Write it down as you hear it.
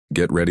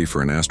Get ready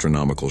for an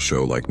astronomical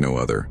show like no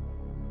other.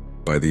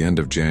 By the end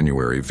of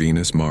January,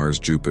 Venus, Mars,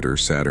 Jupiter,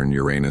 Saturn,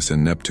 Uranus,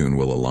 and Neptune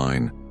will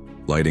align,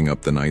 lighting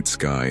up the night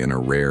sky in a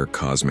rare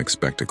cosmic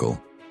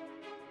spectacle.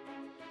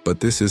 But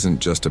this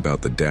isn't just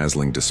about the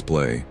dazzling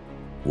display.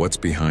 What's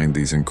behind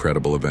these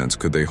incredible events?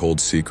 Could they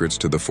hold secrets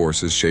to the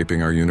forces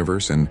shaping our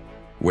universe? And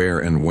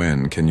where and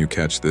when can you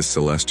catch this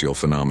celestial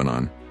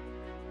phenomenon?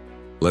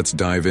 Let's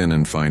dive in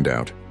and find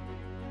out.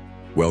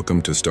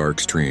 Welcome to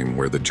StarXtreme,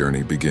 where the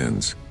journey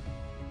begins.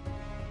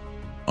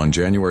 On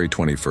January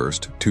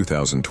 21st,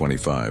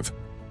 2025,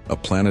 a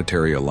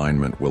planetary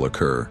alignment will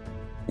occur,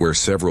 where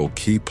several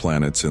key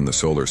planets in the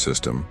solar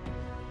system,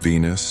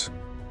 Venus,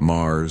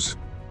 Mars,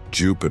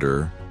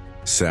 Jupiter,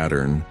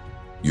 Saturn,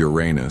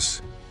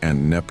 Uranus,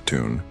 and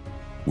Neptune,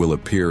 will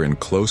appear in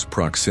close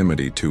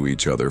proximity to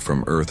each other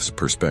from Earth's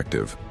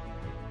perspective.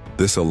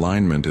 This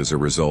alignment is a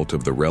result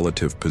of the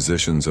relative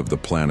positions of the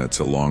planets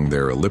along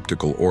their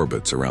elliptical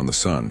orbits around the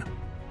Sun.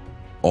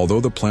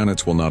 Although the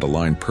planets will not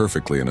align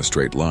perfectly in a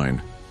straight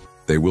line,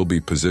 they will be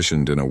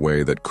positioned in a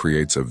way that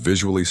creates a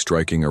visually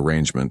striking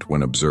arrangement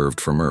when observed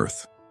from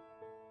Earth.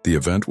 The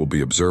event will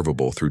be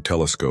observable through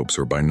telescopes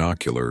or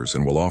binoculars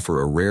and will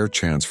offer a rare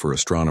chance for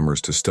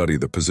astronomers to study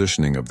the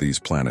positioning of these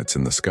planets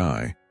in the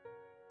sky.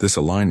 This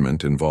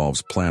alignment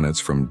involves planets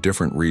from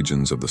different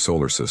regions of the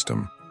solar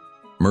system.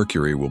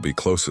 Mercury will be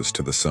closest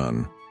to the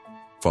Sun,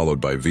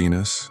 followed by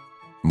Venus,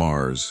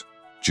 Mars,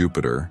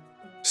 Jupiter,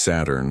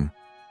 Saturn,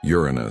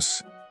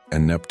 Uranus,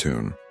 and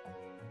Neptune.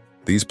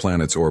 These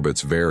planets'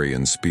 orbits vary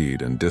in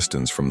speed and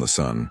distance from the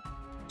Sun,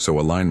 so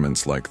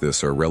alignments like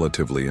this are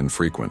relatively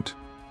infrequent.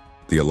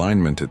 The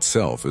alignment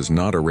itself is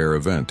not a rare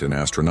event in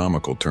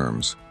astronomical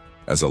terms,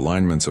 as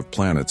alignments of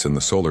planets in the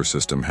solar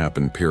system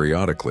happen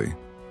periodically.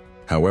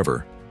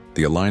 However,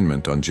 the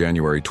alignment on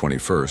January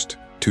 21st,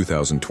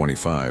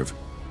 2025,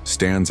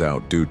 stands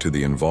out due to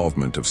the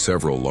involvement of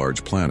several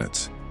large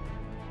planets.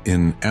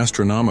 In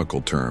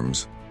astronomical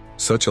terms,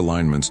 such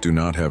alignments do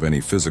not have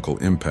any physical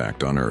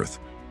impact on Earth.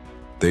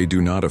 They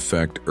do not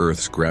affect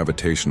Earth's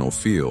gravitational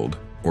field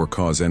or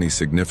cause any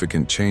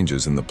significant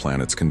changes in the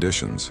planet's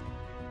conditions.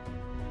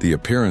 The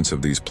appearance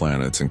of these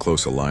planets in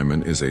close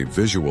alignment is a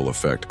visual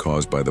effect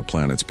caused by the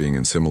planets being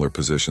in similar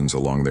positions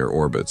along their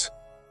orbits,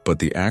 but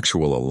the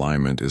actual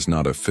alignment is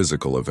not a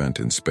physical event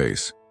in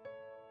space.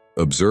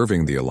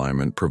 Observing the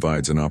alignment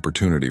provides an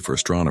opportunity for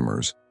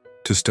astronomers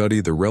to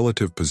study the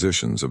relative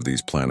positions of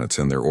these planets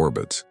and their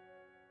orbits,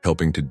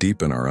 helping to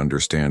deepen our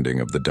understanding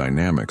of the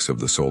dynamics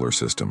of the solar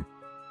system.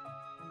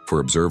 For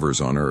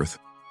observers on Earth,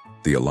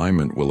 the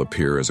alignment will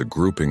appear as a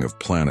grouping of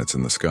planets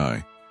in the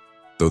sky,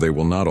 though they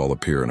will not all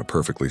appear in a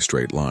perfectly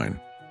straight line.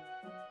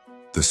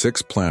 The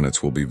 6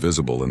 planets will be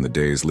visible in the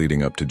days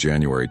leading up to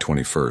January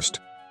 21st,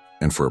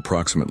 and for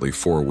approximately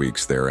 4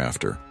 weeks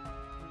thereafter.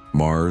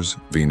 Mars,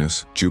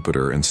 Venus,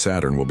 Jupiter, and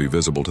Saturn will be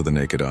visible to the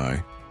naked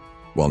eye,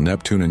 while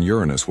Neptune and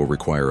Uranus will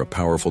require a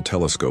powerful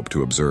telescope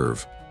to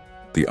observe.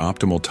 The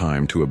optimal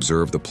time to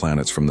observe the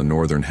planets from the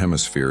northern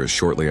hemisphere is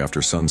shortly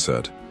after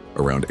sunset,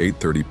 around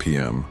 8:30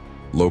 p.m.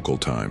 local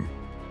time.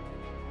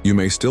 You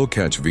may still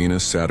catch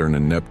Venus, Saturn,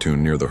 and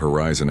Neptune near the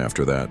horizon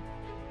after that,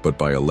 but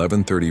by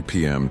 11:30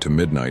 p.m. to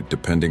midnight,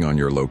 depending on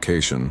your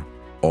location,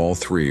 all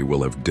 3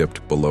 will have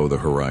dipped below the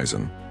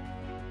horizon.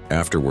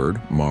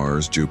 Afterward,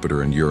 Mars,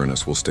 Jupiter, and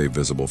Uranus will stay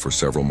visible for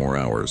several more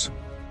hours,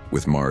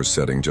 with Mars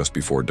setting just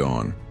before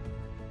dawn.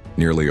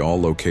 Nearly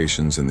all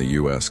locations in the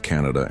US,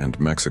 Canada, and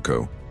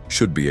Mexico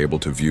should be able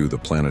to view the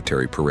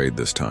planetary parade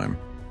this time,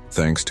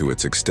 thanks to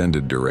its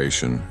extended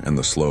duration and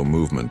the slow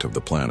movement of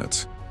the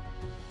planets.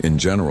 In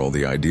general,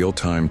 the ideal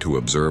time to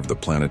observe the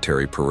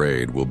planetary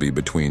parade will be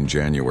between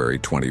January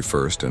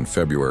 21st and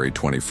February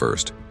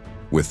 21st,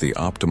 with the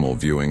optimal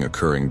viewing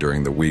occurring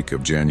during the week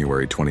of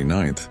January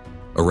 29th,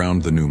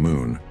 around the new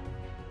moon.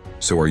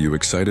 So are you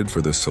excited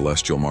for this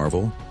celestial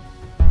marvel?